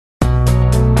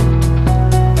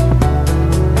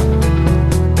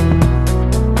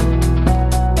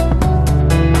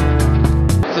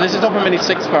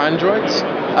6 for Androids.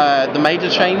 The major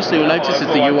change that you'll notice is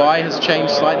the UI has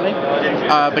changed slightly,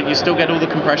 but you still get all the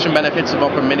compression benefits of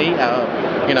Opera Mini.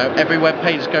 Every web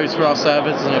page goes through our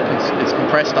servers and it's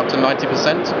compressed up to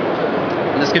 90%.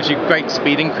 And this gives you great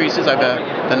speed increases over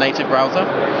the native browser.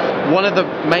 One of the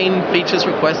main features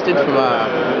requested from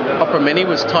Opera Mini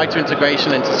was tighter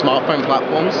integration into smartphone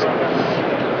platforms.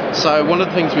 So one of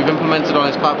the things we've implemented on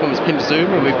this platform is pinch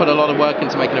zoom, and we put a lot of work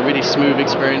into making a really smooth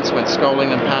experience when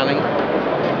scrolling and panning.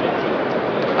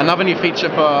 Another new feature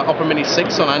for Opera Mini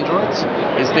 6 on Androids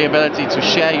is the ability to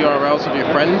share URLs with your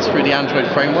friends through the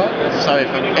Android framework. So if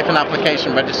an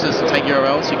application registers to take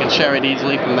URLs, you can share it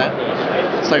easily from there.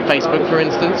 So Facebook, for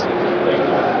instance.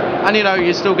 And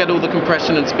you still get all the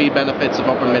compression and speed benefits of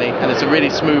Opera Mini, and it's a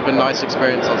really smooth and nice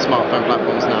experience on smartphone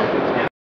platforms now.